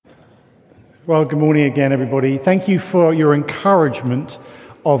Well, good morning again, everybody. Thank you for your encouragement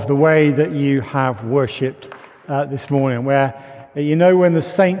of the way that you have worshipped this morning, where when the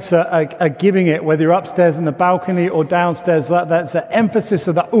saints are giving it, whether you're upstairs in the balcony or downstairs, that's an emphasis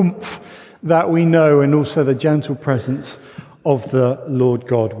of the oomph that we know, and also the gentle presence of the Lord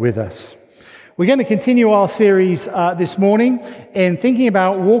God with us. We're going to continue our series this morning in thinking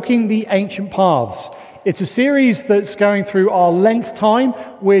about walking the ancient paths. It's a series that's going through our Lent time.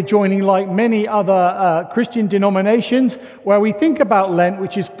 We're joining, like many other Christian denominations, where we think about Lent,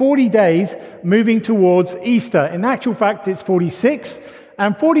 which is 40 days moving towards Easter. In actual fact, it's 46,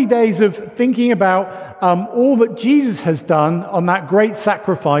 and 40 days of thinking about all that Jesus has done on that great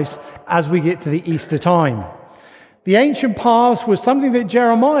sacrifice as we get to the Easter time. The ancient paths was something that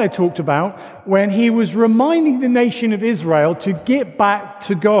Jeremiah talked about when he was reminding the nation of Israel to get back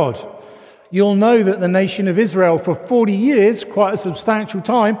to God. You'll know that the nation of Israel for 40 years, quite a substantial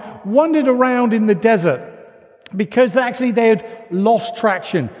time, wandered around in the desert because actually they had lost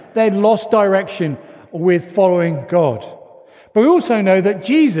traction. They had lost direction with following God. But we also know that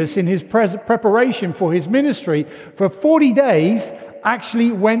Jesus, in his preparation for his ministry, for 40 days,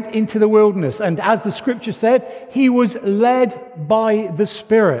 actually went into the wilderness. And as the scripture said, he was led by the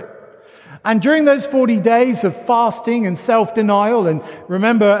Spirit. And during those 40 days of fasting and self-denial, and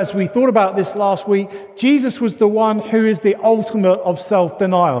remember, as we thought about this last week, Jesus was the one who is the ultimate of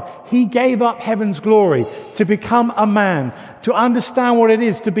self-denial. He gave up heaven's glory to become a man, to understand what it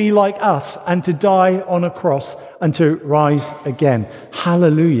is to be like us, and to die on a cross and to rise again.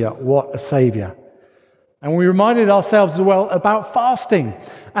 Hallelujah, what a Savior. And we reminded ourselves as well about fasting.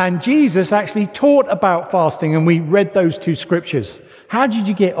 And Jesus actually taught about fasting, and we read those two scriptures. How did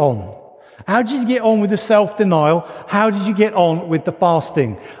you get on? How did you get on with the self-denial? How did you get on with the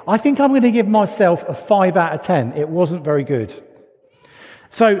fasting? I think I'm going to give myself a 5 out of 10. It wasn't very good.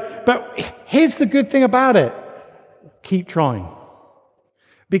 But here's the good thing about it. Keep trying.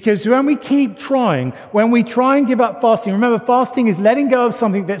 Because when we keep trying, when we try and give up fasting, remember, fasting is letting go of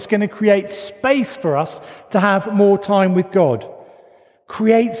something that's going to create space for us to have more time with God.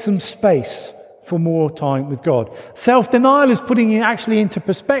 Create some space for more time with God. Self-denial is putting it actually into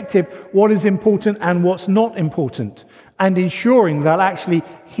perspective what is important and what's not important, and ensuring that actually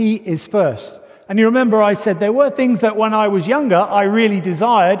He is first. And you remember I said there were things that when I was younger I really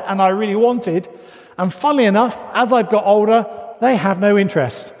desired and I really wanted, and funnily enough, as I've got older, they have no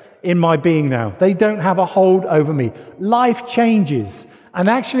interest in my being now. They don't have a hold over me. Life changes, and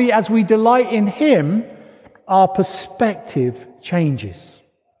actually as we delight in Him, our perspective changes.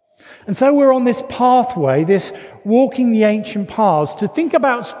 And so we're on this pathway, this walking the ancient paths, to think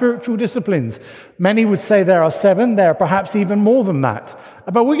about spiritual disciplines. Many would say there are 7, there are perhaps even more than that.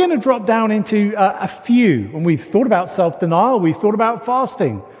 But we're going to drop down into a few. And we've thought about self-denial, we've thought about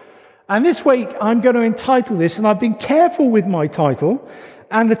fasting. And this week I'm going to entitle this, and I've been careful with my title,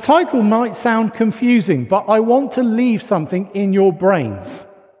 and the title might sound confusing, but I want to leave something in your brains.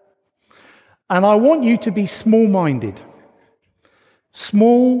 And I want you to be small-minded.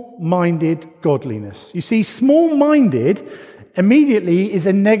 Small-minded godliness. You see, small-minded immediately is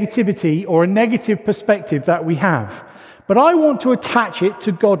a negativity or a negative perspective that we have. But I want to attach it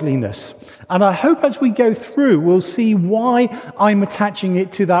to godliness. And I hope as we go through, we'll see why I'm attaching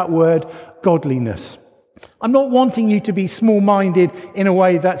it to that word godliness. I'm not wanting you to be small-minded in a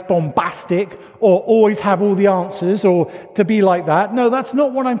way that's bombastic or always have all the answers or to be like that. No, that's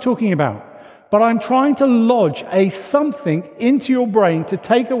not what I'm talking about. But I'm trying to lodge something into your brain to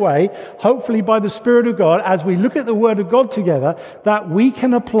take away, hopefully by the Spirit of God, as we look at the Word of God together, that we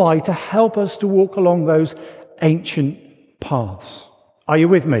can apply to help us to walk along those ancient paths. Are you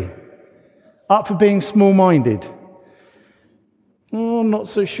with me? Up for being small-minded? Oh, I'm not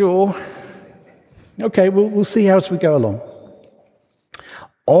so sure. Okay, we'll see how as we go along.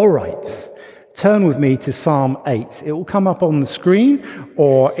 All right. Turn with me to Psalm 8. It will come up on the screen,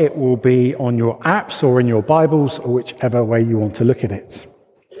 or it will be on your apps or in your Bibles, or whichever way you want to look at it.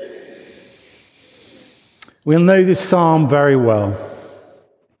 We'll know this psalm very well.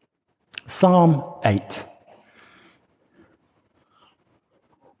 Psalm 8.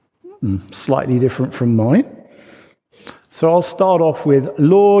 Slightly different from mine. So I'll start off with,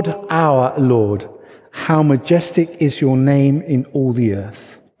 Lord, our Lord, how majestic is your name in all the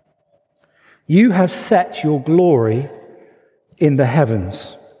earth. You have set your glory in the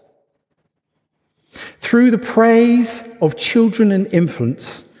heavens. Through the praise of children and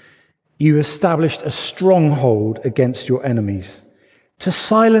infants, you established a stronghold against your enemies, to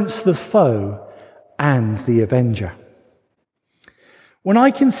silence the foe and the avenger. When I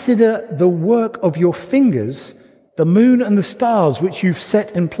consider the work of your fingers, the moon and the stars which you've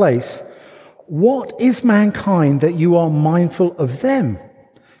set in place, What is mankind that you are mindful of them?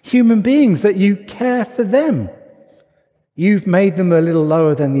 Human beings that you care for them. You've made them a little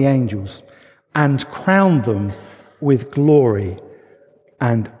lower than the angels and crowned them with glory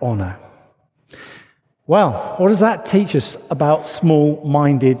and honor. Well, what does that teach us about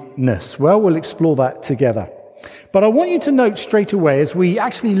small-mindedness? Well, we'll explore that together. But I want you to note straight away, as we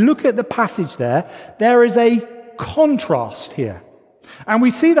actually look at the passage there is a contrast here. And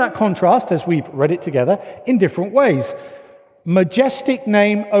we see that contrast, as we've read it together, in different ways. Majestic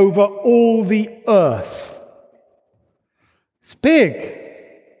name over all the earth. It's big.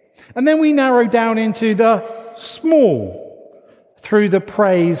 And then we narrow down into the small through the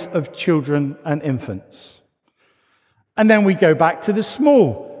praise of children and infants. And then we go back to the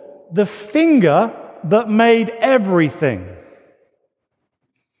small, the finger that made everything.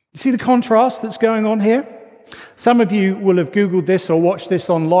 You see the contrast that's going on here? Some of you will have Googled this or watched this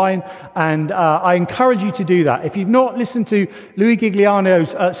online, and I encourage you to do that. If you've not listened to Louis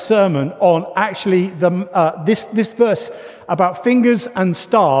Gigliano's sermon on actually this verse about fingers and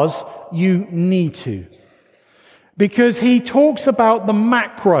stars, you need to. Because he talks about the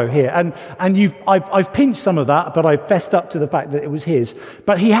macro here, and I've pinched some of that, but I've fessed up to the fact that it was his.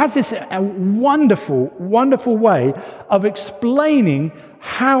 But he has this wonderful, wonderful way of explaining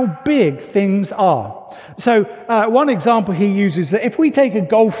how big things are. So one example he uses that if we take a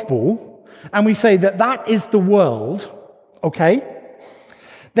golf ball and we say that is the world, okay,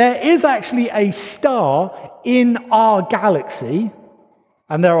 there is actually a star in our galaxy.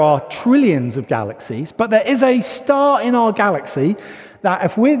 And there are trillions of galaxies, but there is a star in our galaxy that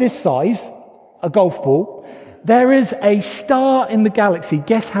if we're this size, a golf ball, there is a star in the galaxy.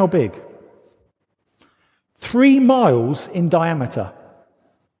 Guess how big? 3 miles in diameter.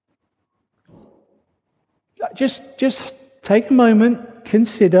 Just take a moment,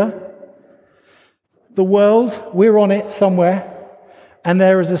 consider the world, we're on it somewhere, and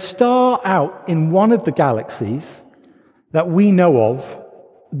there is a star out in one of the galaxies that we know of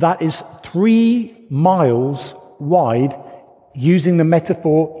that is 3 miles wide, using the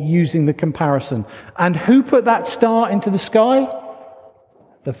metaphor, using the comparison. And who put that star into the sky?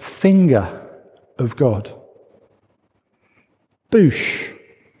 The finger of God. Boosh.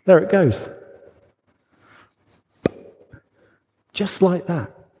 There it goes. Just like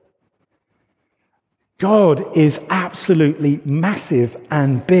that. God is absolutely massive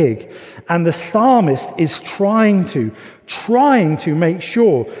and big. And the psalmist is trying to make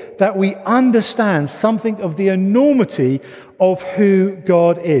sure that we understand something of the enormity of who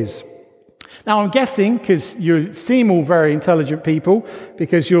God is. Now, I'm guessing, because you seem all very intelligent people,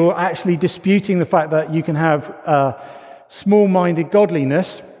 because you're actually disputing the fact that you can have small-minded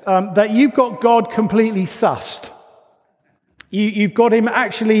godliness, that you've got God completely sussed. You've got him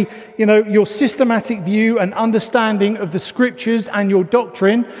actually, your systematic view and understanding of the scriptures and your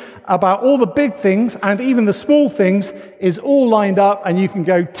doctrine about all the big things and even the small things is all lined up, and you can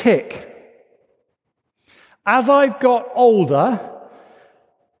go tick. As I've got older,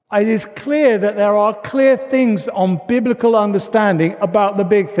 it is clear that there are clear things on biblical understanding about the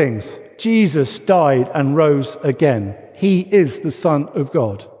big things. Jesus died and rose again. He is the Son of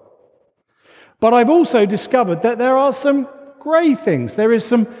God. But I've also discovered that there are some grey things. There is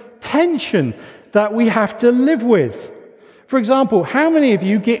some tension that we have to live with. For example, how many of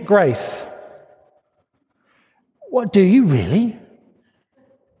you get grace? What, do you really?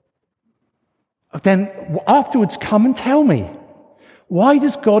 Then afterwards come and tell me. Why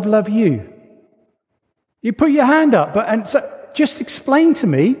does God love you? You put your hand up, and so just explain to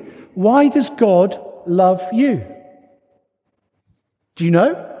me, why does God love you? Do you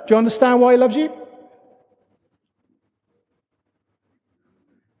know? Do you understand why he loves you?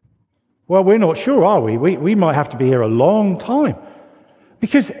 Well, we're not sure, are we? We might have to be here a long time.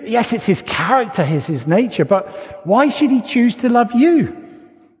 Because, yes, it's his character, it's his nature, but why should he choose to love you?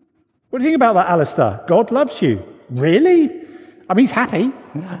 What do you think about that, Alistair? God loves you. Really? I mean, he's happy.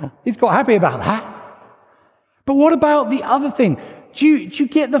 He's got happy about that. But what about the other thing? Do you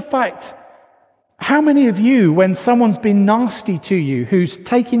get the fact, how many of you, when someone's been nasty to you, who's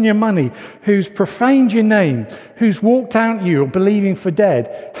taken your money, who's profaned your name, who's walked out you or believing for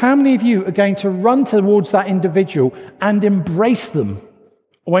dead, how many of you are going to run towards that individual and embrace them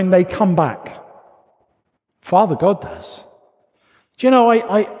when they come back? Father God does. Do you know,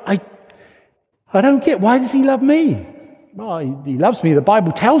 I don't get, why does he love me? Well, he loves me, the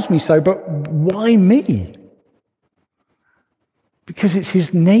Bible tells me so, but why me? Because it's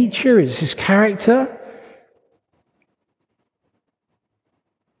his nature, it's his character.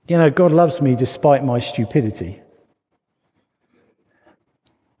 You know, God loves me despite my stupidity.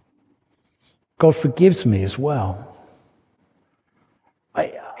 God forgives me as well.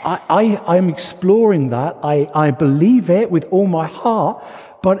 I'm exploring that. I believe it with all my heart.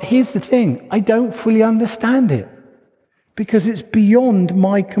 But here's the thing. I don't fully understand it because it's beyond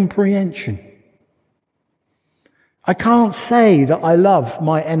my comprehension. I can't say that I love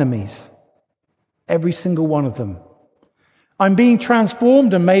my enemies, every single one of them. I'm being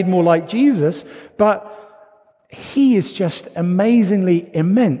transformed and made more like Jesus, but he is just amazingly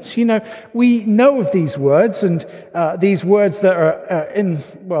immense. You know, we know of these words, and these words that are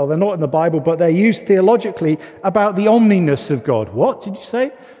they're not in the Bible, but they're used theologically about the omniness of God. What did you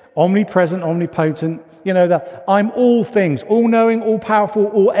say? Omnipresent, omnipotent. You know, that I'm all things, all knowing, all powerful,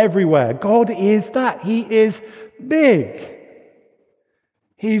 all everywhere. God is that. He is big.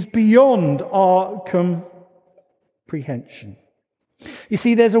 He's beyond our comprehension. You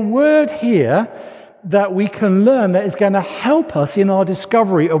see, there's a word here that we can learn that is going to help us in our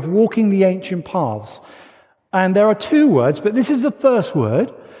discovery of walking the ancient paths. And there are two words, but this is the first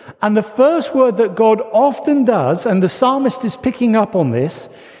word. And the first word that God often does, and the psalmist is picking up on this,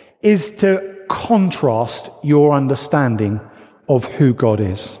 is to contrast your understanding of who God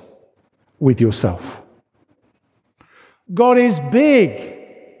is with yourself. God is big.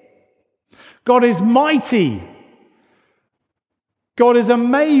 God is mighty. God is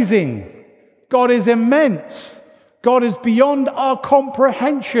amazing. God is immense. God is beyond our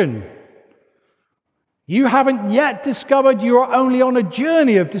comprehension. You haven't yet discovered, you are only on a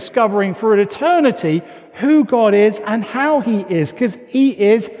journey of discovering for an eternity who God is and how he is, because he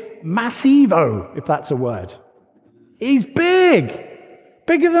is massivo, if that's a word. He's big,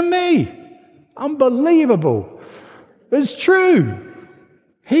 bigger than me. Unbelievable. It's true.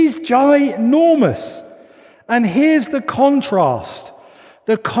 He's ginormous. And here's the contrast.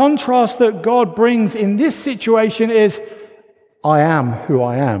 The contrast that God brings in this situation is, I am who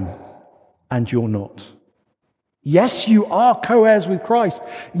I am, and you're not. Yes, you are co-heirs with Christ.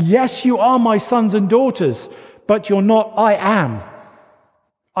 Yes, you are my sons and daughters, but you're not I am.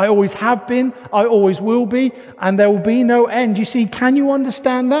 I always have been, I always will be, and there will be no end. You see, can you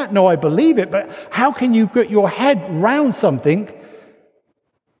understand that? No, I believe it, but how can you get your head round something?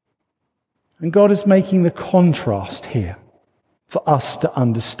 And God is making the contrast here for us to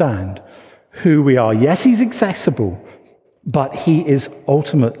understand who we are. Yes, he's accessible, but he is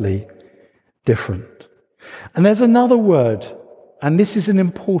ultimately different. And there's another word, and this is an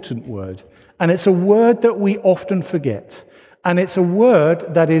important word, and it's a word that we often forget. And it's a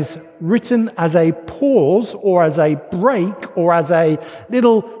word that is written as a pause or as a break or as a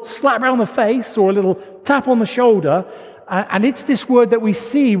little slap around the face or a little tap on the shoulder. And it's this word that we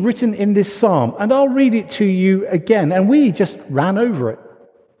see written in this psalm. And I'll read it to you again. And we just ran over it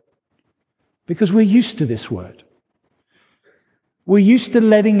because we're used to this word. We're used to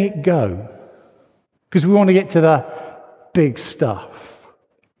letting it go because we want to get to the big stuff.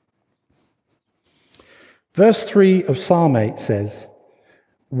 Verse 3 of Psalm 8 says,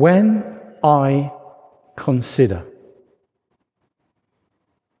 when I consider.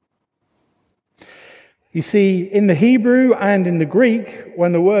 You see, in the Hebrew and in the Greek,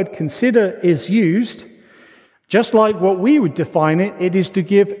 when the word consider is used, just like what we would define it, it is to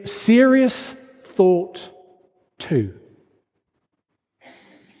give serious thought to.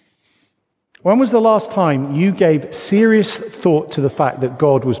 When was the last time you gave serious thought to the fact that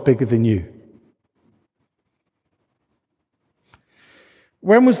God was bigger than you?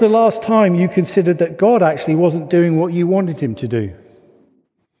 When was the last time you considered that God actually wasn't doing what you wanted him to do?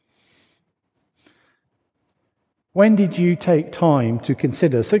 When did you take time to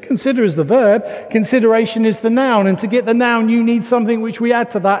consider? So consider is the verb, consideration is the noun, and to get the noun you need something which we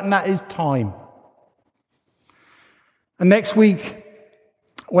add to that, and that is time. And next week,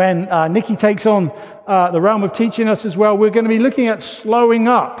 when Nikki takes on the realm of teaching us as well, we're going to be looking at slowing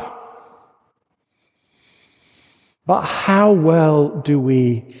up. But how well do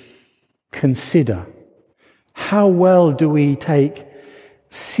we consider? How well do we take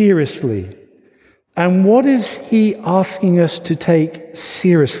seriously? And what is he asking us to take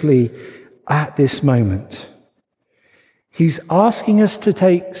seriously at this moment? He's asking us to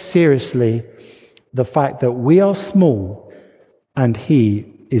take seriously the fact that we are small and he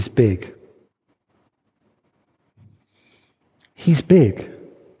is big. He's big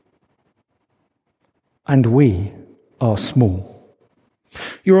and we are small.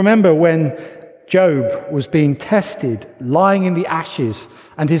 You remember when Job was being tested, lying in the ashes,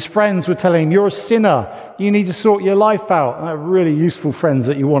 and his friends were telling him, you're a sinner, you need to sort your life out. They're really useful friends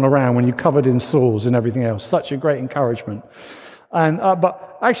that you want around when you're covered in sores and everything else. Such a great encouragement.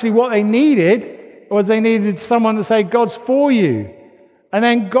 But actually what they needed was they needed someone to say, God's for you. And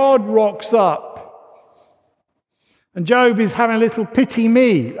then God rocks up. And Job is having a little pity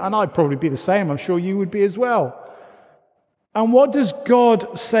me. And I'd probably be the same. I'm sure you would be as well. And what does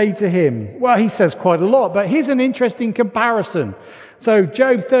God say to him? Well, he says quite a lot, but here's an interesting comparison. So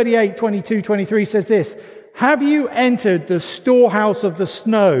Job 38, 22, 23 says this: have you entered the storehouse of the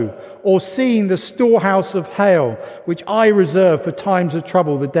snow, or seen the storehouse of hail, which I reserve for times of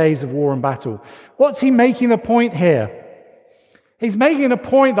trouble, the days of war and battle? What's he making the point here? He's making a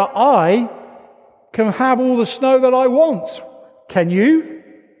point that I can have all the snow that I want. Can you?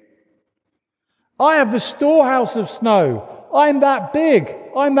 I have the storehouse of snow. I'm that big.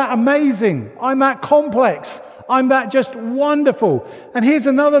 I'm that amazing. I'm that complex. I'm that just wonderful. And here's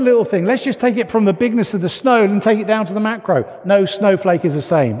another little thing. Let's just take it from the bigness of the snow and take it down to the macro. No snowflake is the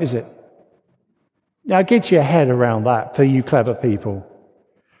same, is it? Now get your head around that for you clever people.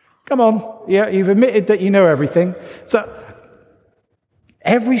 Come on. Yeah, you've admitted that you know everything. So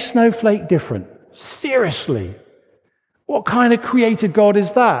every snowflake different. Seriously. What kind of creator God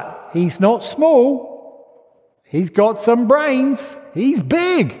is that? He's not small. He's got some brains. He's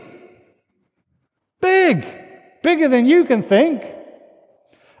big. Big. Bigger than you can think.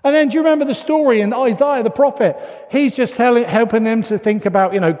 And then do you remember the story in Isaiah the prophet? He's just helping them to think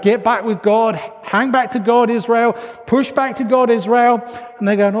about, get back with God, hang back to God, Israel, push back to God, Israel. And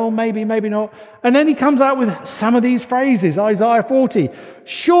they're going, oh, maybe, maybe not. And then he comes out with some of these phrases. Isaiah 40.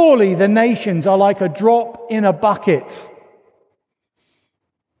 Surely the nations are like a drop in a bucket.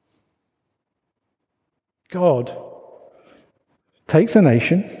 God takes a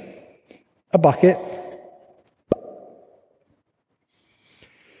nation, a bucket.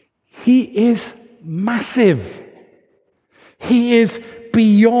 He is massive. He is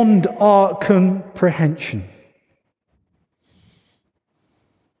beyond our comprehension.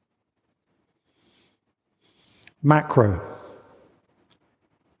 Macro.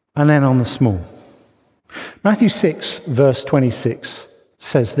 And then on the small. Matthew 6, verse 26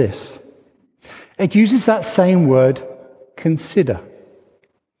 says this. It uses that same word, consider.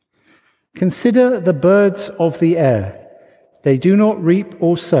 Consider the birds of the air. They do not reap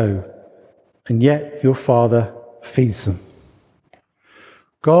or sow, and yet your Father feeds them.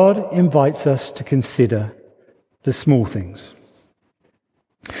 God invites us to consider the small things.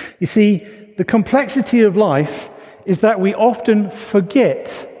 You see, the complexity of life is that we often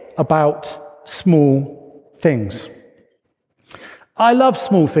forget about small things. I love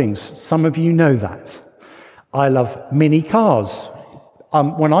small things. Some of you know that. I love mini cars.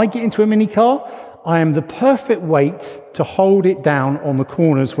 When I get into a mini car, I am the perfect weight to hold it down on the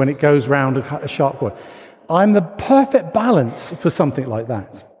corners when it goes round a sharp corner. I'm the perfect balance for something like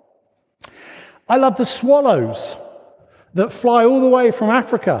that. I love the swallows that fly all the way from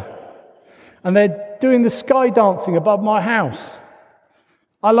Africa, and they're doing the sky dancing above my house.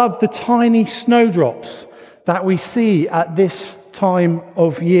 I love the tiny snowdrops that we see at this time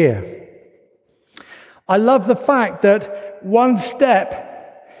of year. I love the fact that one step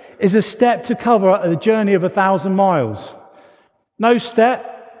is a step to cover a journey of 1,000 miles. No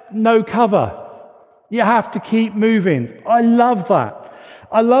step, no cover. You have to keep moving. I love that.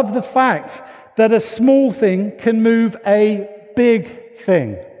 I love the fact that a small thing can move a big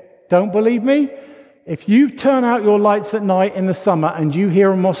thing. Don't believe me? If you turn out your lights at night in the summer and you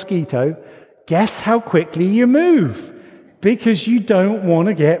hear a mosquito, guess how quickly you move? Because you don't want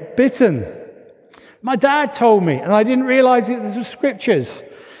to get bitten. My dad told me, and I didn't realize it was the scriptures,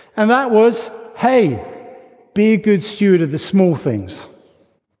 and that was, hey, be a good steward of the small things.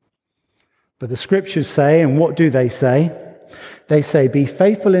 But the scriptures say, and what do they say? They say, be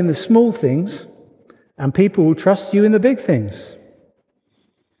faithful in the small things, and people will trust you in the big things.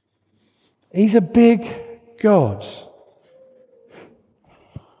 He's a big God.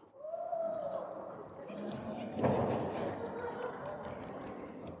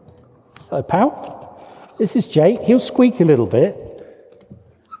 Hello, pal. This is Jake. He'll squeak a little bit.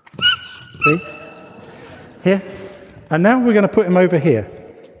 See? Here. And now we're going to put him over here.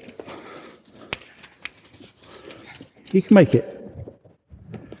 You can make it.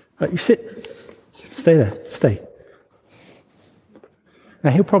 You sit. Stay there. Stay. Now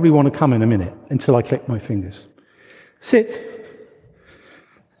he'll probably want to come in a minute until I click my fingers. Sit.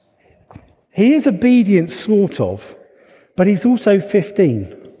 He is obedient, sort of, but he's also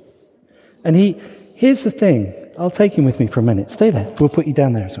 15. And here's the thing. I'll take him with me for a minute. Stay there. We'll put you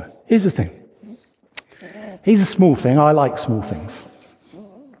down there as well. Here's the thing. He's a small thing. I like small things.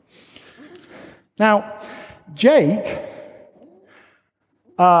 Now, Jake,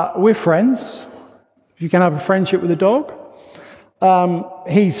 we're friends. You can have a friendship with a dog.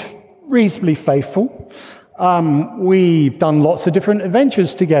 He's reasonably faithful. We've done lots of different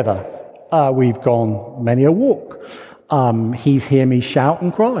adventures together. We've gone many a walk. He's heard me shout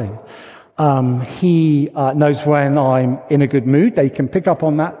and cry. He knows when I'm in a good mood. They can pick up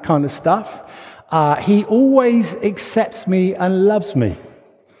on that kind of stuff. He always accepts me and loves me.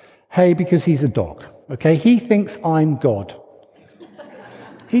 Hey, because he's a dog. Okay, he thinks I'm God.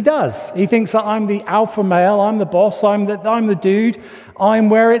 He does. He thinks that I'm the alpha male, I'm the boss, I'm the dude, I'm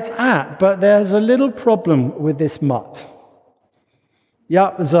where it's at. But there's a little problem with this mutt.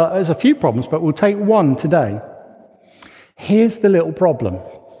 Yeah, there's a few problems, but we'll take one today. Here's the little problem.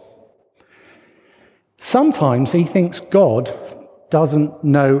 Sometimes he thinks God doesn't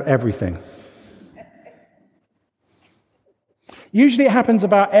know everything. Usually it happens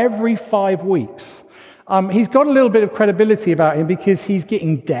about every 5 weeks. He's got a little bit of credibility about him because he's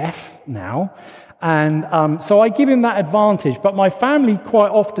getting deaf now. And so I give him that advantage. But my family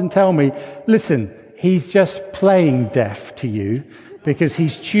quite often tell me, listen, he's just playing deaf to you because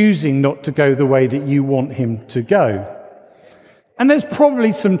he's choosing not to go the way that you want him to go. And there's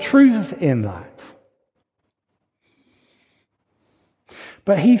probably some truth in that.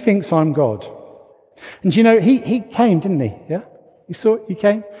 But he thinks I'm God. And you know, he came, didn't he? Yeah? You saw it? He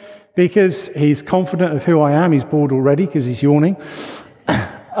came? Because he's confident of who I am. He's bored already because he's yawning.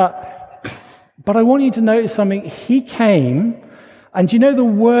 But I want you to notice something. He came, and you know the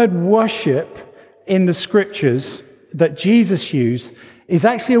word worship in the scriptures that Jesus used is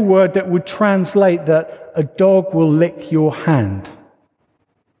actually a word that would translate that a dog will lick your hand.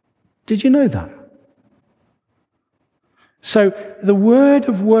 Did you know that? So the word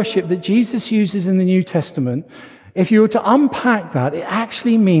of worship that Jesus uses in the New Testament, if you were to unpack that, it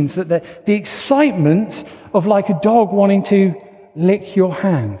actually means that the excitement of like a dog wanting to lick your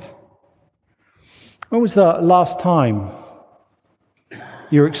hand. When was the last time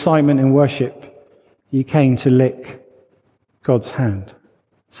your excitement in worship, you came to lick God's hand?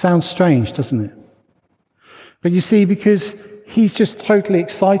 Sounds strange, doesn't it? But you see, because he's just totally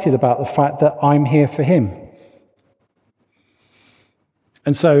excited about the fact that I'm here for him.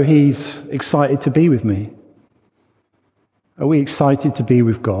 And so he's excited to be with me. Are we excited to be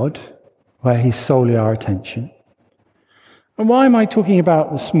with God, where he's solely our attention? And why am I talking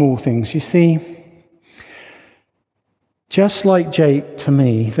about the small things? You see, just like Jake to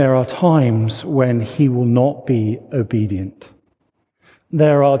me, there are times when he will not be obedient.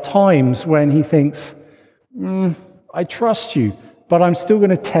 There are times when he thinks, I trust you, but I'm still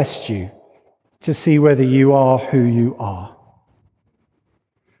going to test you to see whether you are who you are.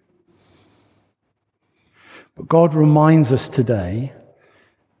 But God reminds us today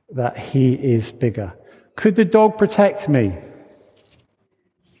that he is bigger. Could the dog protect me?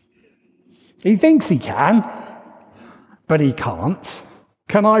 He thinks he can, but he can't.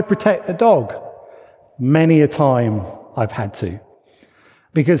 Can I protect the dog? Many a time I've had to.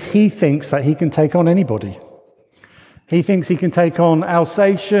 Because he thinks that he can take on anybody. He thinks he can take on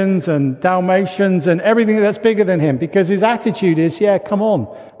Alsatians and Dalmatians and everything that's bigger than him, because his attitude is, yeah, come on,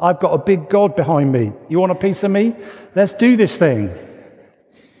 I've got a big God behind me. You want a piece of me? Let's do this thing.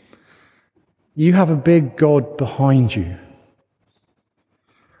 You have a big God behind you.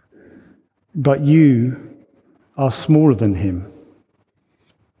 But you are smaller than him.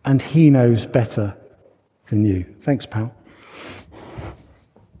 And he knows better than you. Thanks, pal.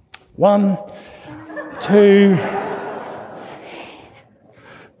 1, 2...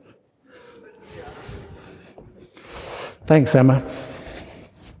 Thanks, Emma.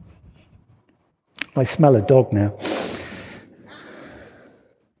 I smell a dog now.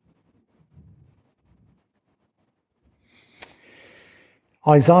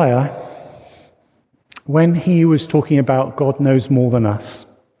 Isaiah, when he was talking about God knows more than us,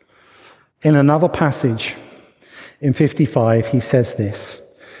 in another passage in 55, he says this,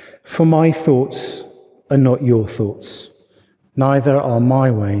 "For my thoughts are not your thoughts, neither are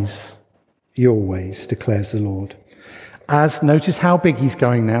my ways your ways, declares the Lord." Notice how big he's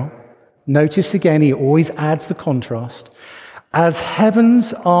going now. Notice again, he always adds the contrast. As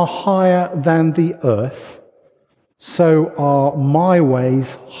heavens are higher than the earth, so are my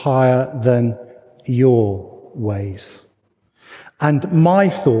ways higher than your ways. And my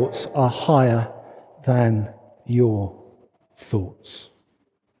thoughts are higher than your thoughts.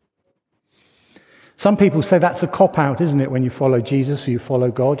 Some people say that's a cop-out, isn't it, when you follow Jesus or you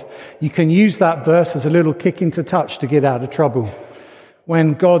follow God? You can use that verse as a little kick into touch to get out of trouble.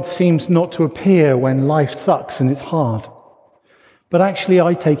 When God seems not to appear, when life sucks and it's hard. But actually,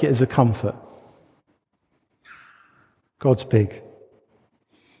 I take it as a comfort. God's big.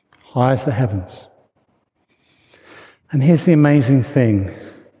 High as the heavens. And here's the amazing thing.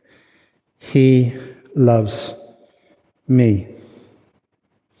 He loves me.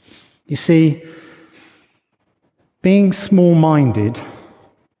 You see, being small-minded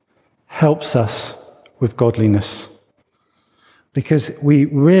helps us with godliness because we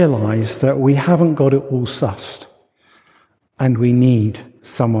realize that we haven't got it all sussed and we need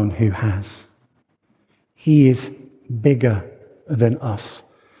someone who has. He is bigger than us.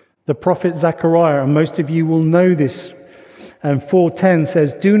 The prophet Zechariah, and most of you will know this, and 4:10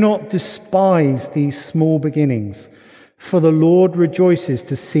 says, "Do not despise these small beginnings, for the Lord rejoices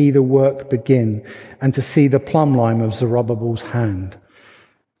to see the work begin and to see the plumb line of Zerubbabel's hand."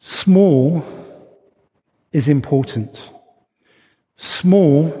 Small is important.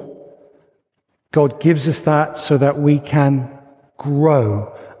 Small, God gives us that so that we can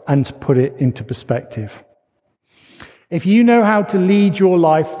grow and to put it into perspective. If you know how to lead your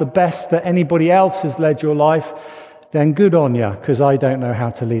life the best that anybody else has led your life, then good on you, because I don't know how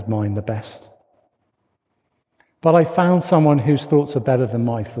to lead mine the best. But I found someone whose thoughts are better than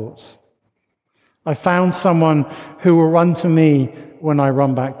my thoughts. I found someone who will run to me when I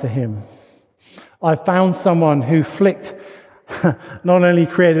run back to him. I found someone who not only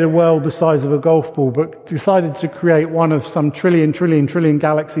created a world the size of a golf ball, but decided to create one of some trillion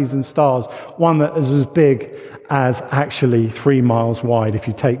galaxies and stars, one that is as big as actually 3 miles wide if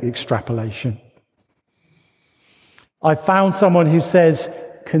you take the extrapolation. I found someone who says,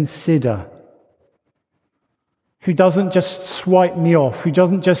 consider, who doesn't just swipe me off, who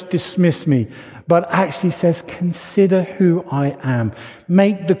doesn't just dismiss me, but actually says, consider who I am.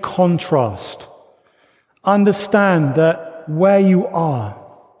 Make the contrast. Understand that where you are,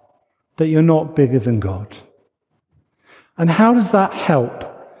 that you're not bigger than God. And how does that help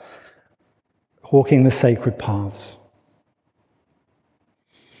walking the sacred paths?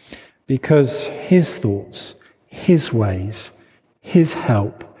 Because his thoughts, his ways, his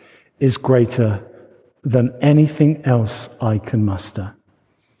help is greater than anything else I can muster.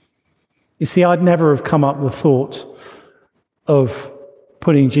 You see, I'd never have come up with the thought of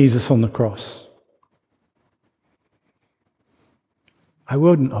putting Jesus on the cross. I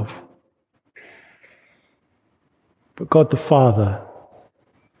wouldn't have. But God the Father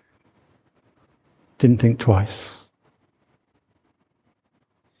didn't think twice.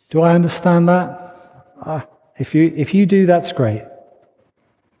 Do I understand that? If you do, that's great.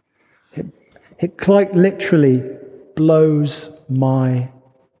 It quite literally blows my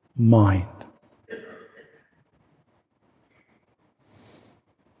mind.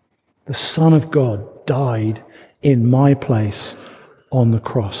 The Son of God died in my place on the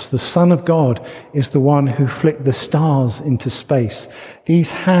cross. The Son of God is the one who flicked the stars into space.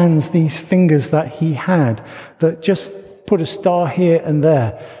 These hands, these fingers that he had, that just put a star here and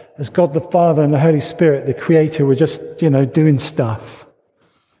there, as God the Father and the Holy Spirit, the Creator, were just, doing stuff.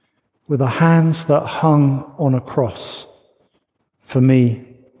 With the hands that hung on a cross for me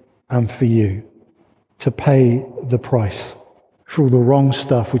and for you to pay the price for all the wrong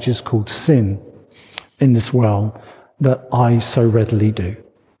stuff which is called sin in this world that I so readily do.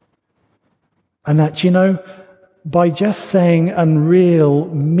 And that, by just saying and real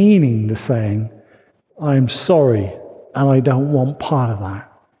meaning the saying, I'm sorry and I don't want part of that,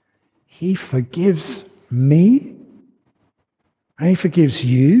 he forgives me and he forgives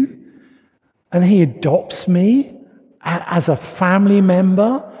you. And he adopts me as a family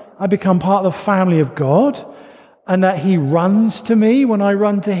member. I become part of the family of God. And that he runs to me when I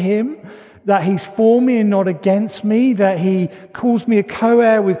run to him. That he's for me and not against me. That he calls me a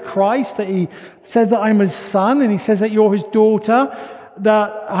co-heir with Christ. That he says that I'm his son. And he says that you're his daughter. That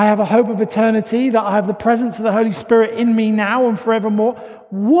I have a hope of eternity. That I have the presence of the Holy Spirit in me now and forevermore.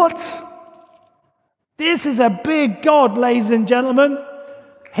 What? This is a big God, ladies and gentlemen.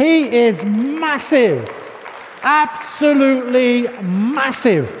 He is massive, absolutely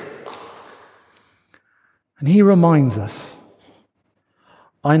massive. And he reminds us,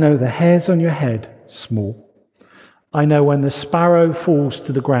 I know the hairs on your head, small. I know when the sparrow falls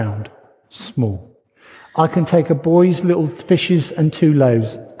to the ground, small. I can take a boy's little fishes and 2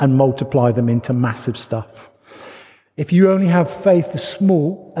 loaves and multiply them into massive stuff. If you only have faith as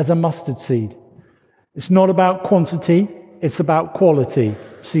small as a mustard seed, it's not about quantity, it's about quality.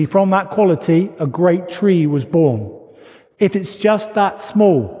 See, from that quality, a great tree was born. If it's just that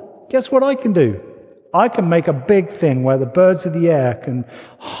small, guess what I can do? I can make a big thing where the birds of the air can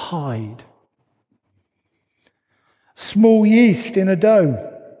hide. Small yeast in a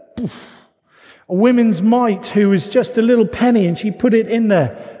dough. A woman's mite who was just a little penny and she put it in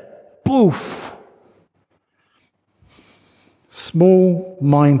there. Boof.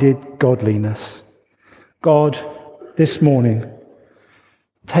 Small-minded godliness. God, this morning,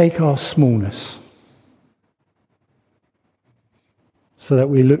 take our smallness so that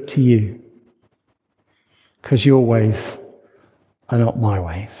we look to you, because your ways are not my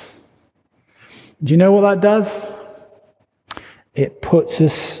ways. Do you know what that does? It puts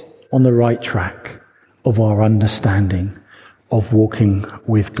us on the right track of our understanding of walking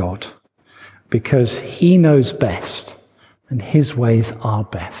with God, because he knows best and his ways are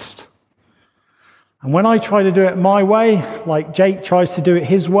best. And when I try to do it my way, like Jake tries to do it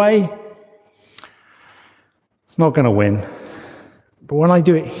his way, it's not going to win. But when I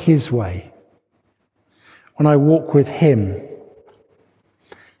do it his way, when I walk with him,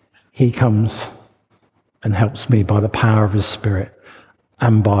 he comes and helps me by the power of his Spirit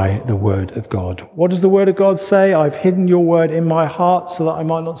and by the word of God. What does the word of God say? I've hidden your word in my heart so that I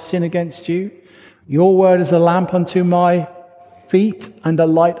might not sin against you. Your word is a lamp unto my feet and a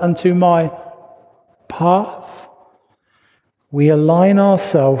light unto my path. We align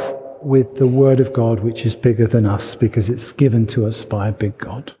ourselves with the word of God, which is bigger than us because it's given to us by a big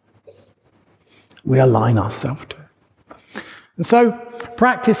God. We align ourselves to it. And so,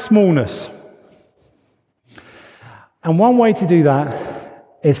 practice smallness. And one way to do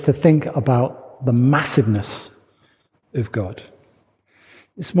that is to think about the massiveness of God.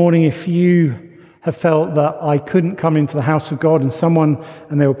 This morning, if you have felt that I couldn't come into the house of God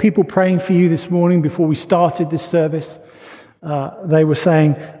and there were people praying for you this morning before we started this service, they were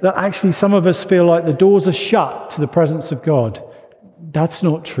saying that actually some of us feel like the doors are shut to the presence of God. That's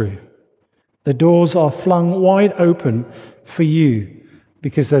not true. The doors are flung wide open for you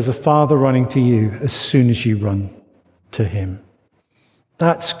because there's a Father running to you as soon as you run to him.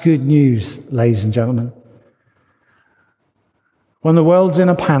 That's good news, ladies and gentlemen. When the world's in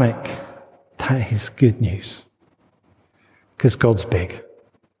a panic, that is good news. Because God's big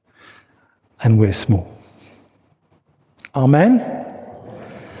and we're small. Amen?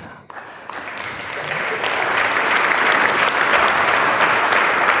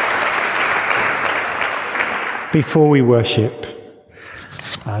 Before we worship,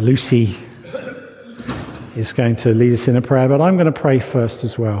 Lucy is going to lead us in a prayer, but I'm going to pray first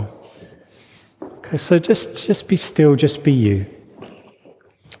as well. Okay, so just be still, just be you.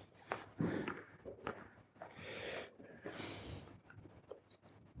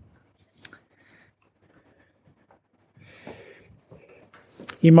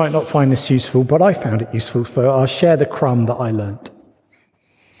 You might not find this useful, but I found it useful, so I'll share the crumb that I learnt.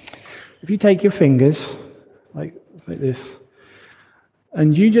 If you take your fingers, like this,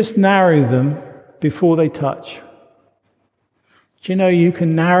 and you just narrow them before they touch, do you know you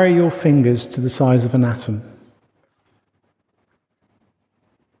can narrow your fingers to the size of an atom?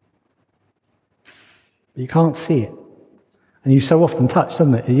 You can't see it. And you so often touch,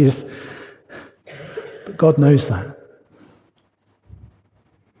 doesn't it? But God knows that.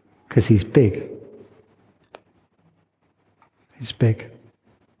 Because he's big. He's big.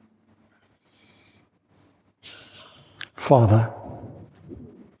 Father,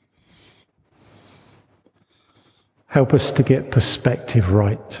 help us to get perspective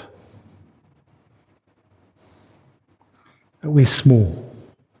right. That we're small.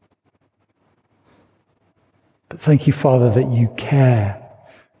 But thank you, Father, that you care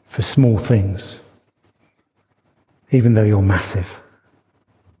for small things, even though you're massive.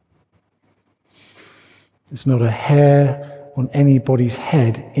 There's not a hair on anybody's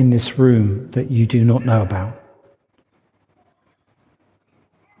head in this room that you do not know about.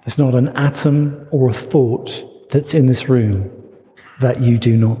 There's not an atom or a thought that's in this room that you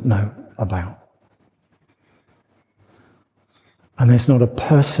do not know about. And there's not a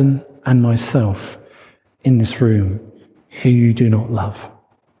person and myself in this room who you do not love.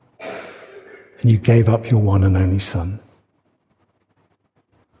 And you gave up your one and only Son.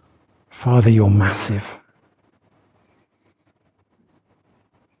 Father, you're massive.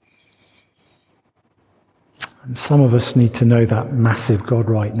 And some of us need to know that massive God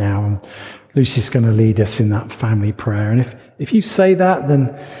right now. And Lucy's going to lead us in that family prayer. And if you say that,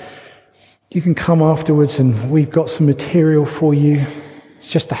 then you can come afterwards and we've got some material for you. It's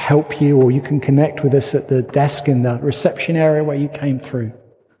just to help you, or you can connect with us at the desk in the reception area where you came through.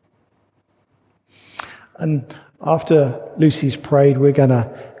 And after Lucy's prayed, we're going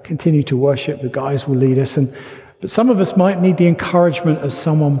to continue to worship. The guys will lead us. But some of us might need the encouragement of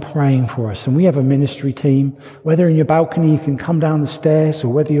someone praying for us. And we have a ministry team. Whether in your balcony you can come down the stairs, or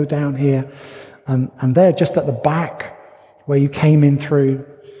whether you're down here, and they're just at the back where you came in through.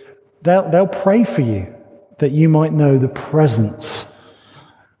 They'll pray for you that you might know the presence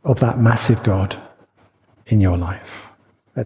of that massive God in your life.